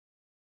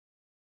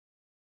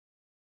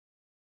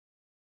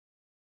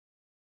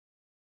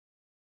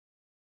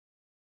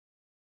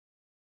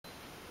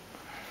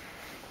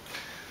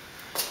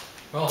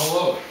Well,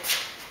 hello.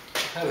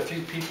 I've had a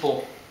few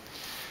people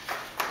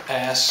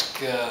ask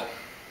how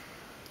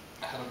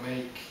to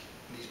make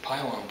these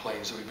Pylon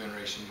planes that we've been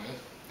racing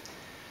with.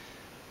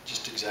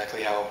 Just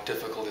exactly how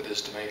difficult it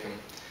is to make them.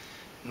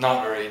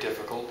 Not very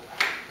difficult.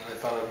 And I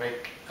thought I'd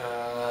make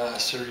a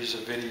series of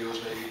videos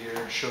maybe here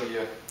and show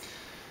you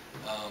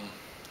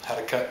how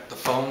to cut the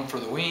foam for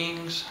the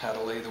wings, how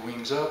to lay the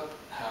wings up,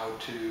 how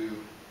to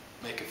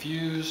make a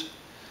fuse.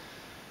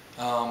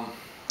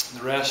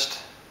 The rest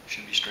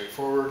should be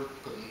straightforward,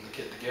 putting the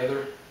kit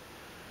together.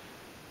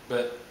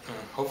 But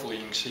hopefully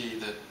you can see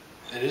that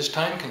it is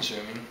time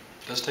consuming.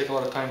 It does take a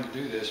lot of time to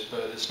do this,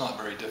 but it's not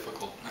very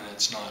difficult and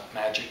it's not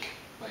magic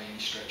by any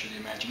stretch of the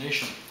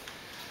imagination.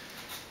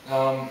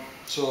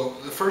 So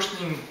the first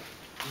thing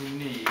you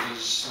need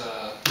is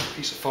a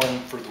piece of foam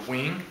for the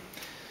wing.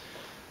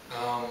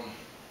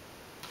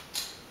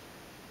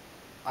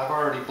 I've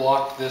already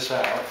blocked this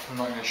out. I'm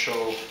not going to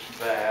show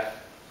that.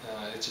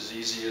 It's as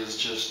easy as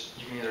just,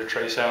 you can either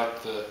trace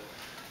out the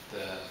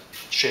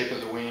shape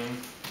of the wing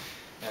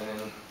and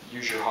then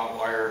use your hot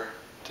wire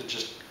to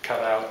just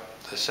cut out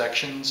the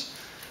sections,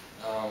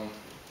 and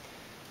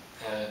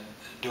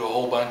do a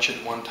whole bunch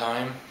at one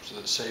time so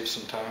that it saves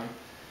some time.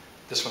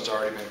 This one's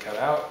already been cut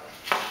out.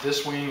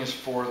 This wing is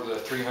for the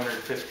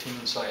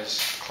 315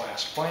 size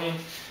class plane.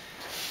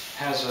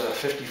 Has a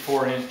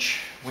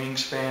 54-inch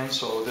wingspan,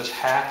 so this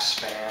half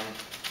span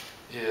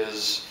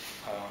is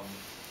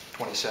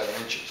 27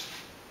 inches.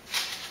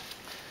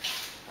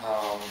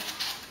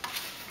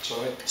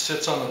 So it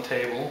sits on the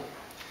table.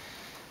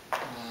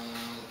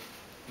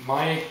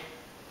 My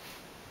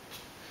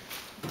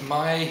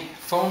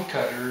foam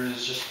cutter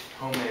is just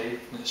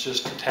homemade. It's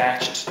just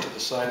attached to the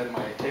side of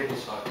my table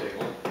saw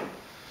table.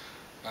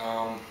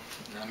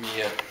 Let me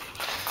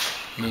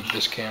move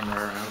this camera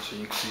around so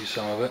you can see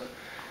some of it.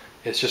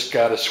 It's just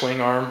got a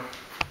swing arm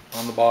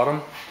on the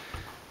bottom,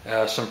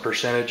 some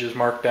percentages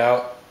marked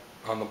out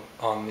on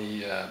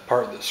the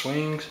part that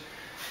swings,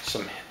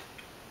 some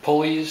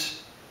pulleys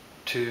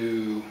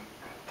to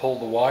pull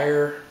the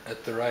wire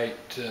at the right,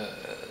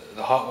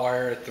 the hot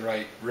wire at the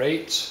right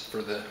rates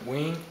for the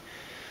wing.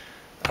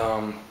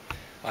 I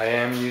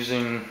am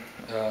using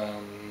a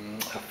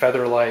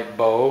Featherlight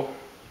bow.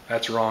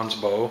 That's Ron's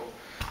bow.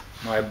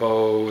 My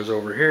bow is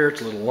over here.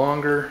 It's a little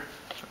longer.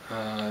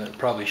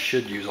 Probably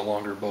should use a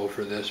longer bow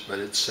for this, but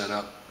it's set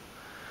up,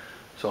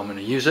 so I'm going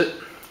to use it.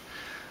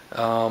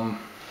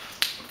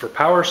 For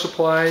power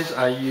supplies,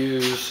 I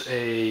use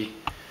a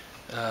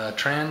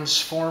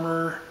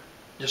transformer,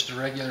 just a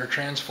regular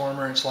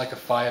transformer. It's like a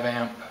 5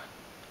 amp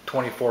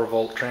 24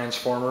 volt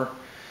transformer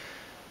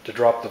to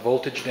drop the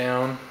voltage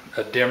down.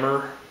 A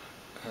dimmer,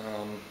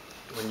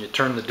 when you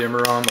turn the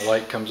dimmer on, the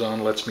light comes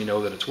on, lets me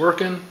know that it's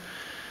working,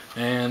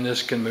 and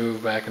this can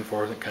move back and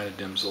forth. It kind of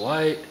dims the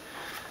light.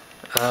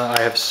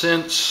 I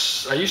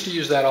used to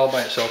use that all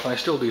by itself, and I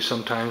still do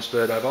sometimes,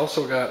 but I've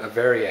also got a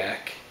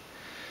Variac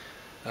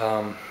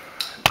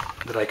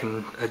that I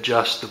can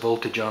adjust the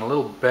voltage on a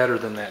little better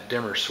than that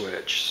dimmer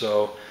switch.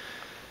 So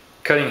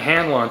cutting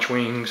hand launch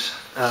wings,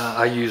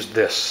 I use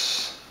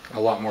this a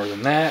lot more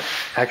than that,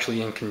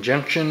 actually in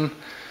conjunction.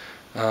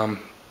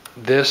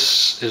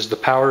 This is the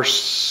power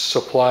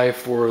supply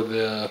for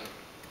the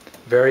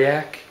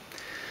Variac,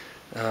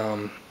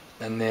 and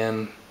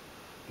then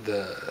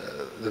the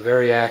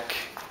Variac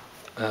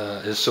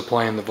is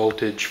supplying the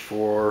voltage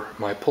for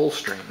my pull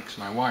strings,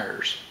 my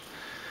wires.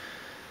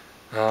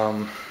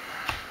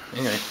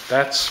 Anyway,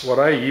 that's what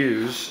I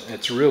use.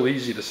 It's real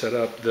easy to set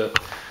up.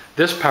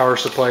 This power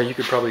supply, you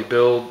could probably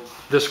build,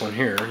 this one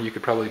here, you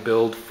could probably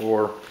build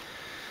for,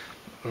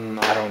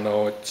 I don't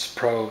know, it's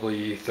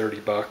probably 30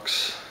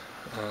 bucks,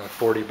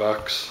 40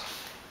 bucks,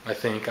 I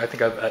think.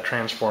 That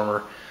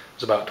transformer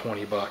is about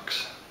 20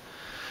 bucks.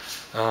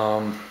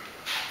 The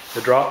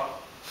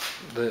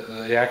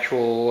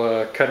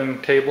actual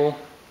cutting table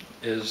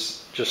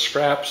is just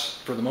scraps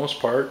for the most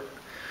part.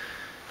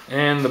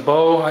 And the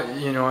bow,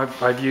 you know,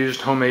 I've used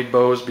homemade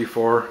bows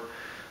before.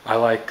 I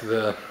like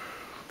the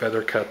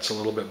feather cuts a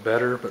little bit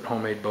better, but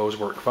homemade bows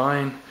work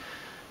fine.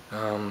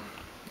 And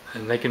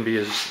they can be,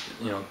 as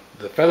you know,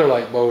 the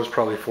Featherlight bow is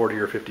probably 40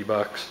 or 50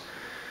 bucks,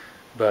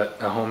 but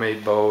a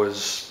homemade bow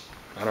is,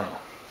 I don't know,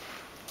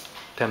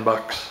 10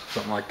 bucks,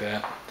 something like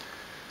that.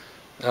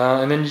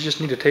 And then you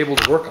just need a table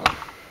to work on.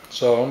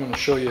 So I'm going to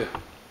show you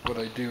what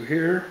I do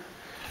here.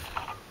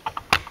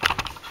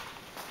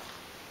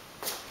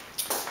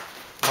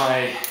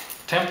 My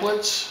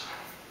templates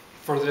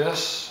for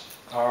this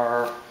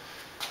are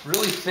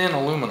really thin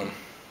aluminum.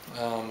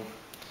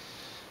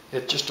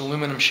 It's just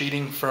aluminum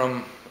sheeting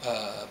from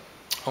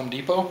Home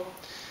Depot,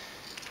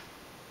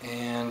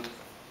 and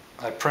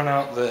I print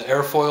out the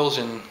airfoils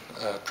in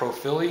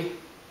Profili,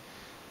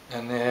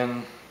 and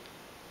then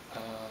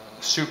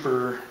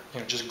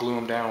just glue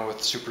them down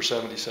with Super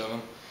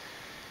 77.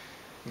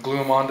 Glue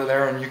them onto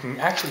there, and you can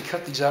actually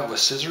cut these out with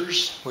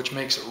scissors, which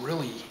makes it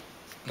really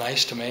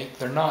nice to make.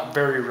 They're not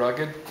very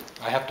rugged.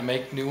 I have to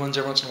make new ones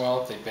every once in a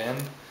while if they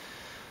bend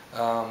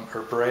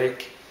or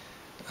break.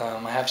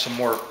 I have some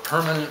more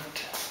permanent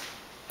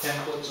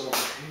templates over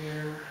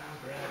here. I'll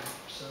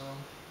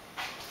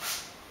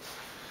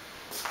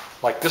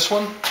Like this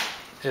one,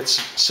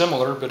 it's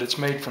similar, but it's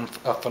made from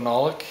a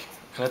phenolic,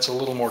 and it's a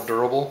little more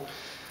durable.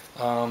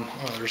 Oh,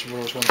 there's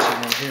one sitting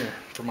right here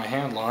for my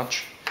hand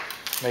launch,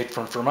 made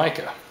from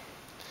Formica.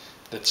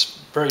 That's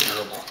very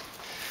durable.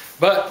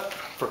 But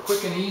for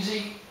quick and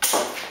easy,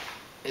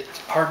 it's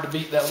hard to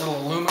beat that little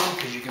aluminum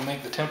because you can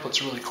make the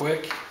templates really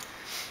quick,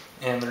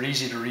 and they're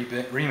easy to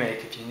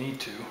remake if you need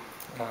to,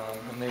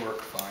 and they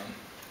work fine.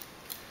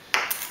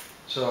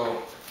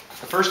 So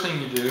the first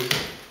thing you do,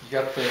 you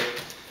got the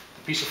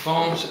piece of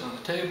foam sitting on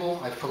the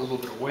table. I put a little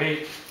bit of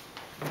weight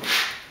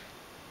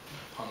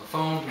on the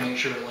foam to make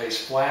sure it lays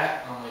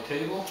flat on my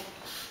table.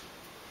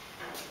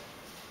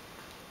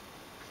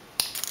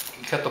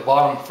 You cut the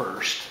bottom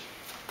first.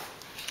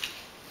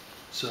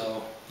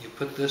 So you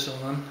put this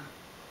on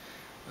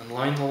and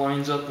line the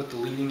lines up with the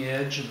leading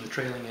edge and the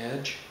trailing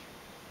edge.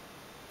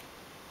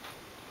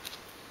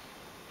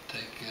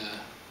 Take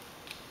a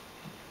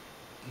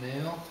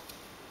nail.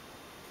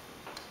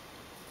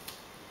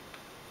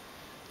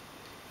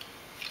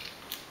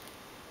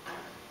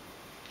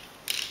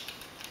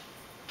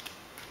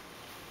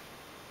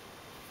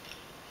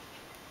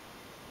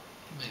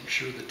 Make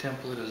sure the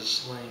template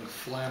is laying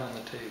flat on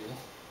the table.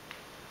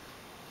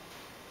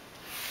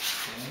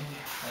 Okay,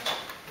 that's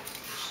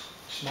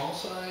the small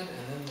side,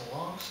 and then the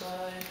long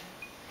side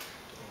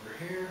over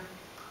here.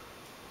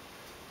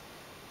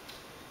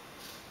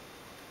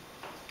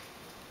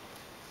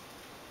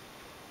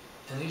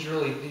 And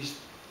these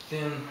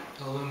thin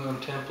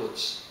aluminum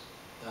templates,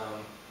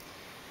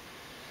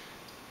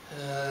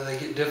 they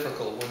get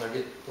difficult when they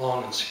get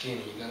long and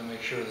skinny. You got to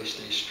make sure they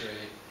stay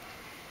straight.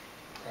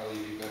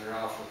 Probably be better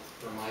off with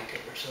Formica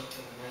or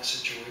something in that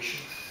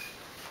situation.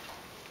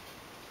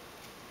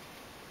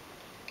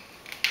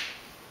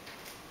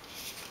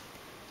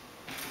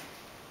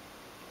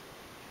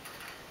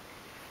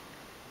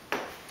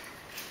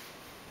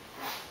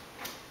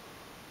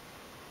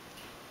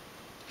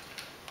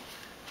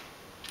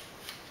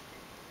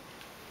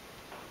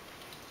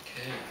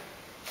 Okay,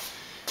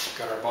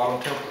 got our bottom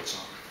templates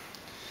on.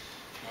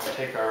 Now we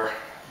take our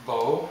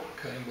bow,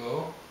 cutting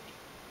bow,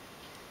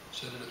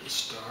 set it at the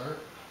start.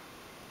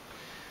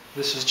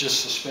 This is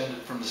just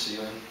suspended from the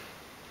ceiling.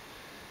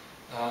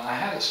 I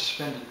had it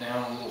suspended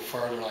down a little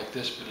farther like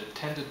this, but it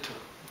tended to,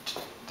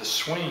 the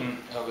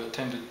swing of it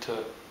tended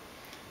to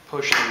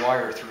push the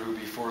wire through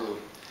before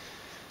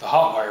the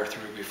hot wire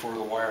through before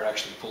the wire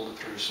actually pulled it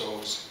through, so it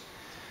was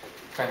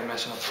kind of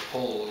messing up the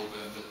pull a little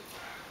bit, but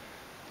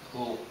a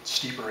little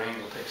steeper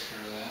angle takes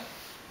care of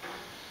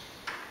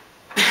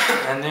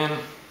that. And then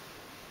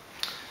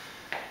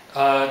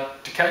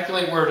to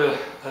calculate where to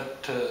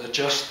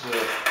adjust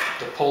the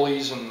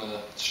pulleys and the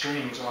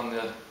strings on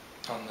the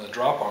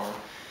drop arm,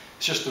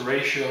 it's just the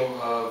ratio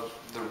of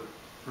the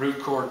root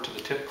cord to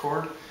the tip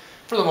cord,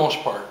 for the most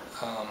part.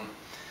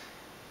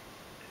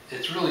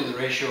 It's really the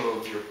ratio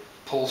of your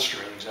pull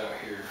strings out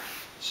here.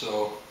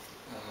 So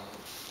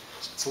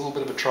it's a little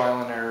bit of a trial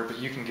and error, but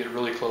you can get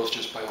really close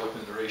just by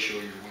looking at the ratio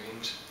of your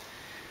wings.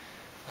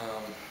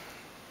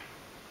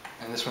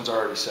 And this one's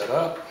already set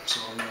up, so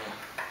I'm gonna.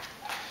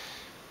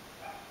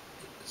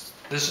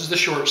 This is the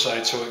short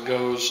side, so it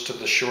goes to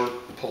the short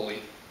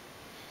pulley.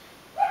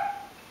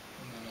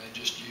 And then I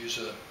just use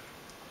a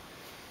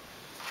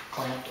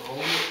clamp to hold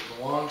it.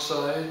 The long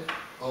side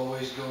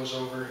always goes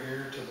over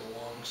here to the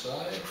long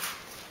side,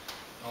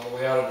 all the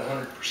way out at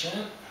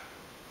 100%.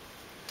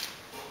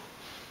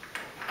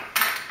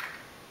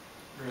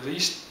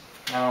 Released.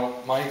 Now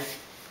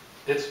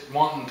it's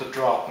wanting to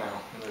drop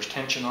now, and there's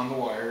tension on the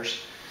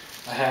wires.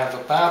 I have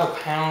about a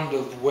pound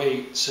of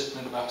weight sitting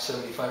at about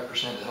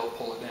 75% to help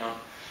pull it down.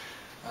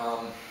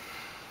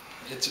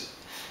 It's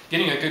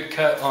getting a good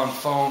cut on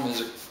foam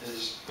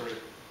it's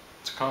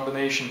a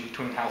combination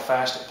between how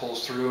fast it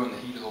pulls through and the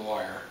heat of the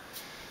wire.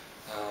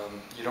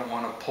 You don't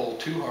want to pull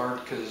too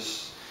hard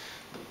because,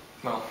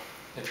 well,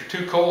 if you're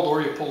too cold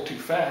or you pull too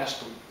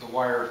fast, the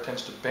wire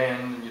tends to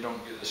bend and you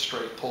don't get a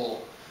straight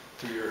pull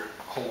through your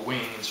whole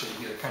wing, and so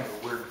you get a kind of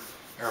a weird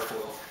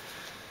airfoil.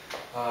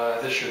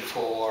 This should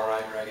pull all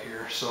right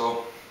here.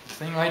 So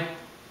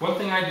one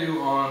thing I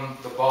do on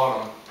the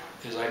bottom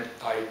is I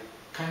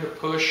kind of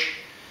push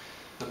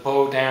the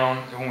bow down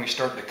when we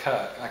start to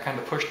cut. I kind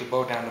of push the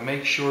bow down to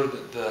make sure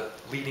that the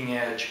leading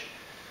edge,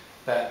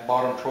 that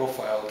bottom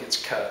profile, gets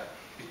cut,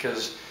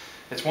 because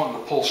it's wanting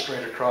to pull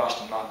straight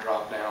across and not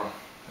drop down.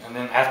 And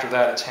then after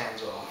that, it's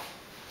hands off.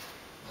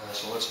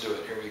 So let's do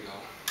it. Here we go.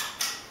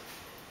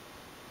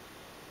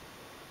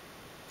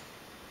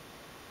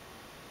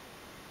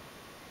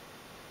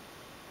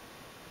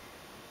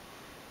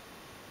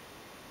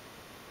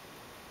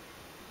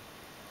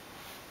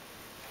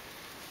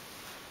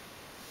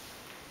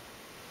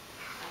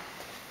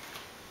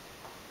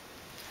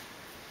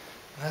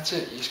 That's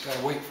it. You just got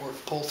to wait for it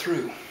to pull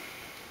through.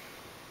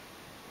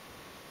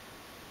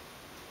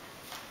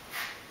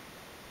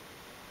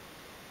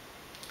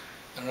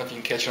 I don't know if you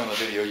can catch it on the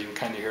video. You can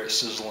kind of hear it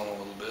sizzling a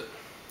little bit.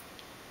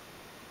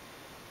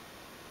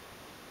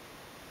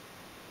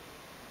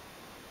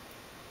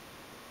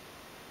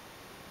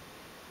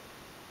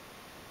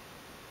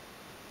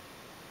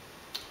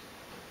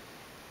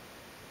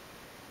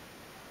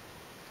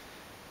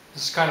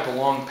 This is kind of a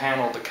long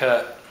panel to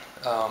cut,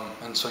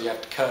 and so you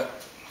have to cut,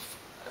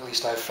 at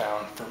least I've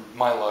found, for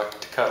my luck,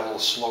 to cut a little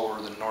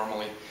slower than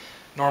normally.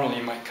 Normally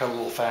you might cut a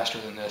little faster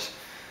than this.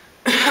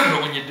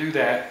 But when you do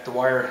that, the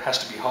wire has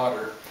to be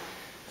hotter,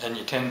 and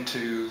you tend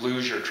to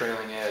lose your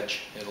trailing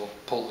edge. It'll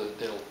pull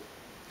it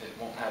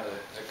won't have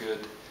a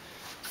good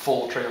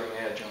full trailing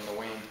edge on the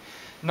wing.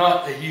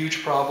 Not a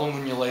huge problem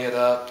when you lay it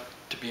up.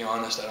 To be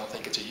honest, I don't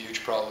think it's a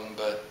huge problem,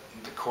 but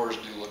the cores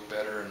do look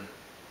better, and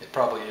it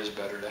probably is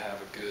better to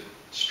have a good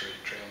straight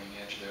trailing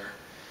edge there.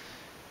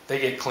 They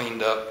get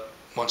cleaned up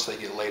once they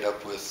get laid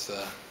up with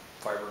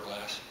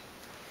fiberglass.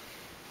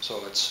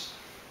 So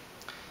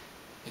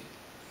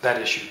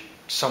that issue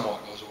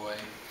somewhat goes away.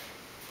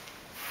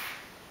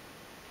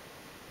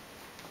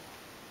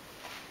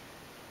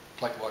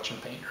 Like watching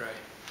paint dry.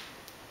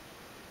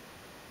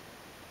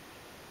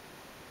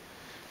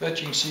 But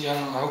you can see, I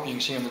hope you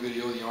can see on the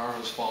video, the arm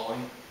is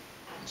falling.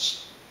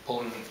 It's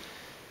pulling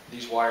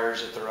these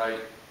wires at the right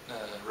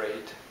rate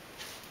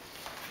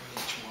on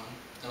each one.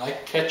 And I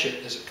catch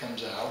it as it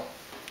comes out.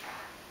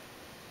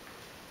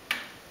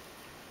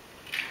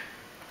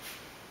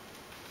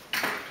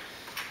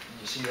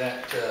 And you see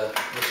that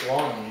this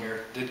long one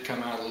here did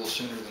come out a little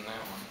sooner than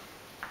that one.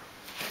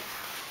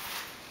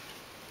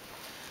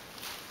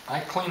 I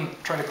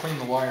try to clean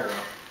the wire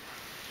up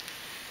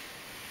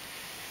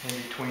in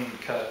between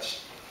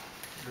cuts.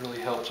 It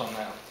really helps on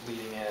that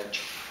leading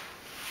edge.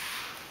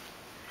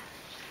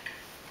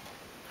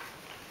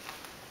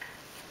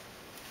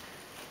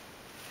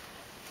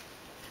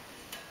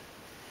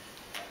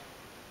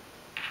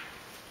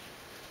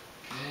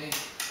 Okay,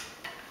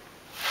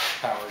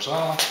 power's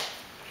off.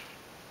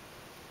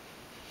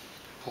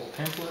 Pull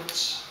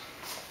templates.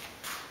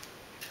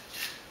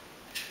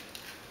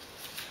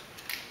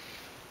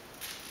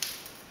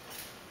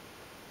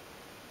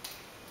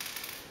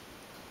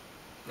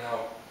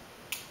 Now,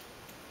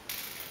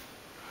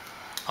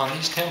 on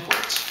these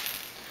templates,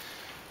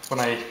 when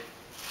I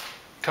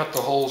cut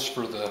the holes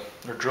for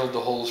or drilled the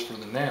holes for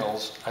the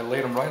nails, I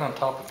laid them right on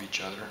top of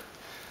each other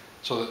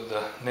so that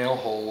the nail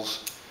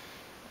holes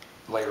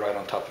lay right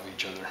on top of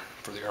each other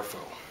for the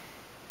airflow.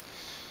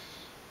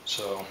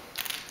 So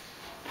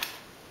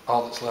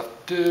all that's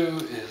left to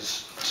do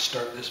is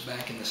start this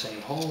back in the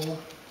same hole.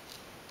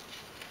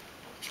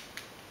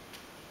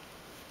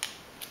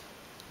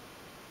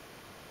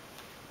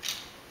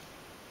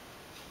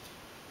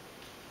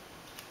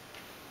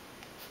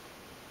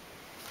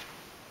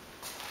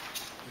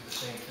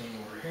 Same thing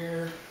over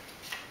here.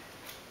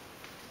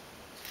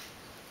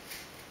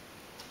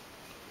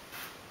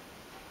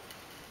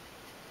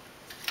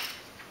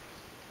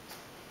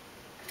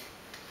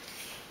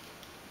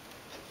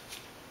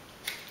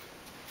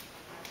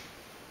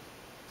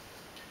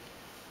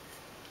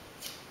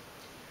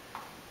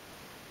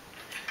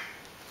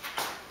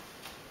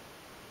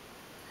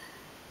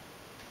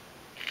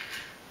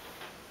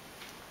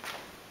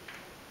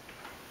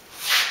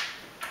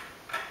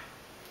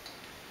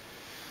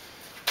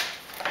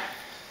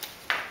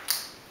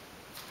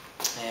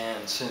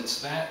 And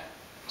since that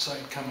side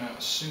come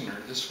out sooner,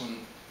 this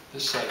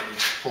side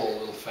needs to pull a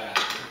little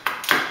faster.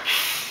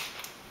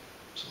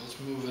 So let's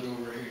move it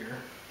over here.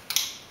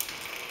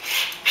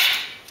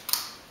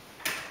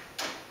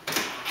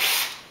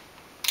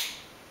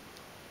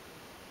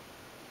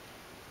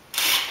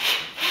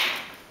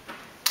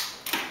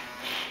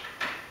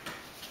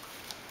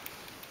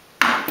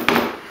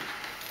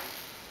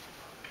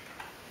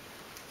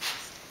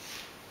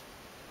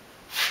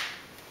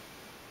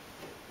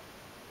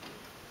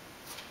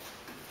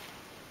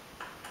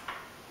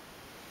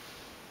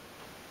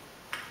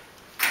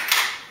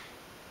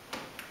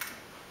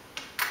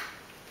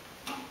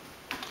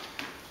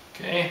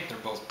 Okay, they're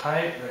both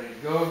tight, ready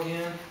to go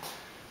again.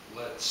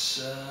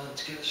 Let's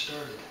get it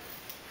started.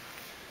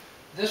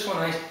 This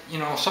one,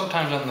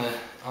 sometimes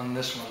on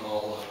this one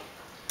I'll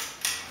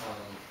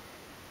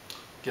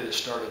get it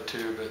started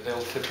too, but they'll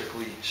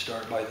typically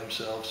start by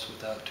themselves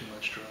without too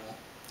much trouble.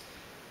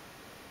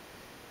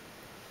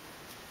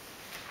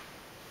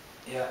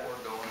 Yeah,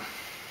 we're going.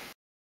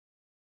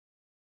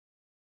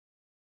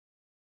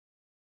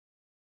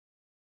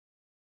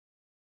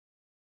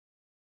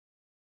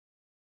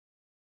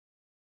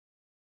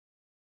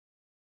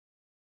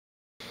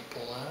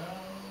 Pull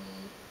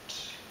out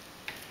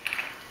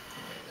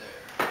right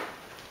there.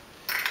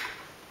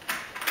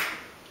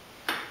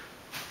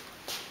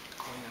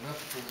 Clean it up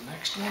for the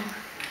next one.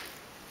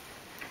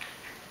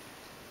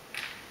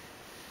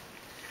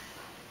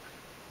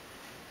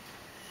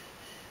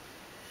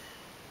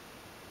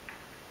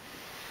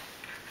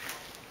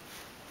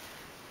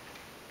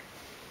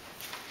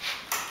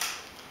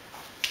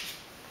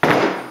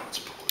 Let's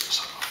pull this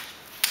off.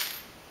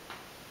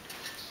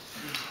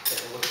 Take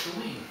a look at the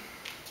wing.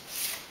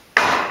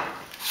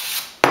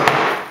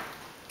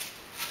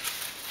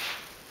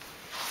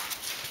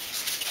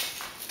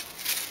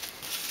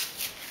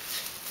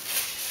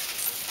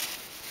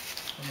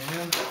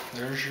 And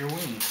there's your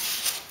wing.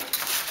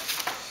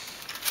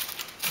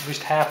 At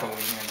least half a wing,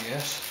 I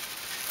guess.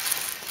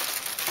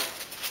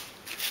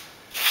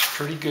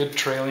 Pretty good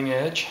trailing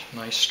edge,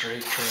 nice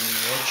straight trailing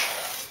edge.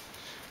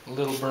 A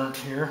little burnt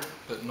here,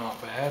 but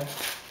not bad.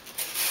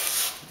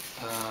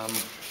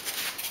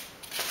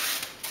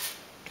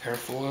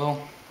 Airfoil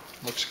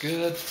looks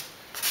good.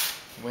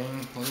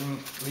 Wing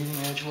leading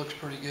edge looks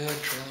pretty good.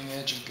 Trailing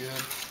edge is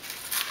good.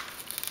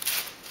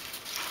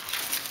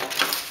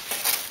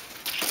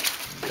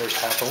 There's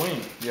half a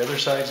wing. The other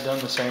side's done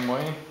the same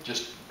way.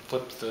 Just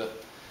flip the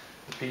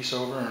piece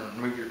over and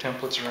move your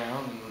templates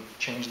around and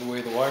change the way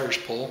the wires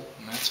pull,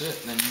 and that's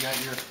it. And then you got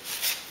your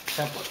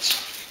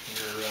templates,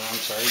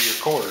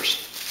 your cores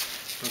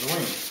for the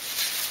wing.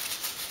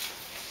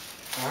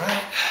 All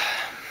right.